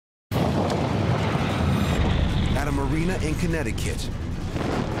marina in Connecticut.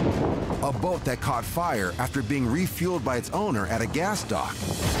 A boat that caught fire after being refueled by its owner at a gas dock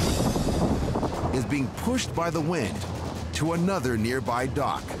is being pushed by the wind to another nearby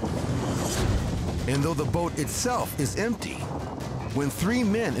dock. And though the boat itself is empty, when 3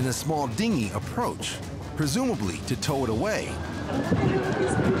 men in a small dinghy approach, presumably to tow it away,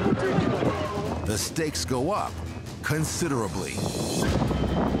 the stakes go up considerably.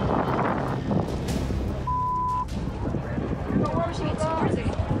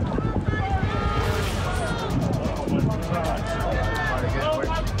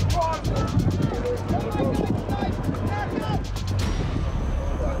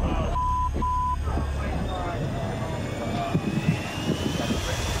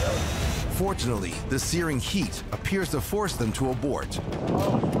 Fortunately, the searing heat appears to force them to abort.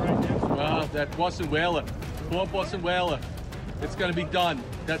 That Boston whaler, poor Boston whaler. It's gonna be done.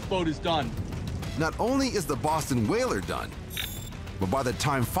 That boat is done. Not only is the Boston whaler done, but by the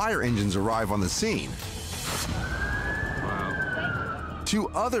time fire engines arrive on the scene, 2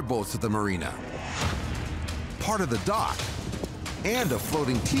 other boats at the marina, part of the dock, and a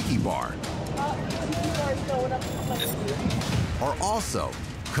floating tiki bar are also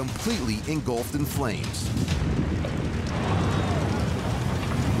completely engulfed in flames.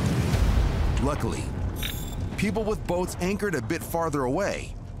 Luckily, people with boats anchored a bit farther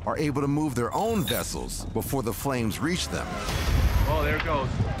away are able to move their own vessels before the flames reach them. Oh, there it goes.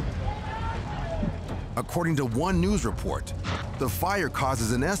 According to one news report, the fire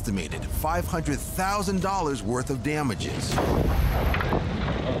causes an estimated $500,000 worth of damages.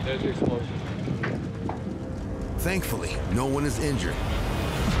 Oh, there's the explosion. Thankfully, no one is injured.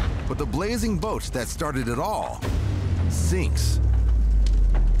 But the blazing boat that started it all sinks.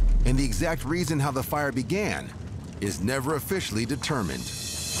 And the exact reason how the fire began is never officially determined.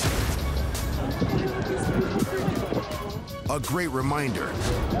 A great reminder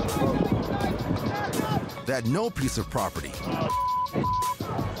that no piece of property,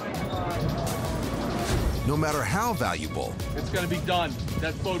 no matter how valuable, It's gonna be done.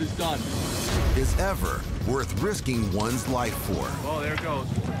 That boat is done. is ever worth risking one's life for. Oh, there it goes.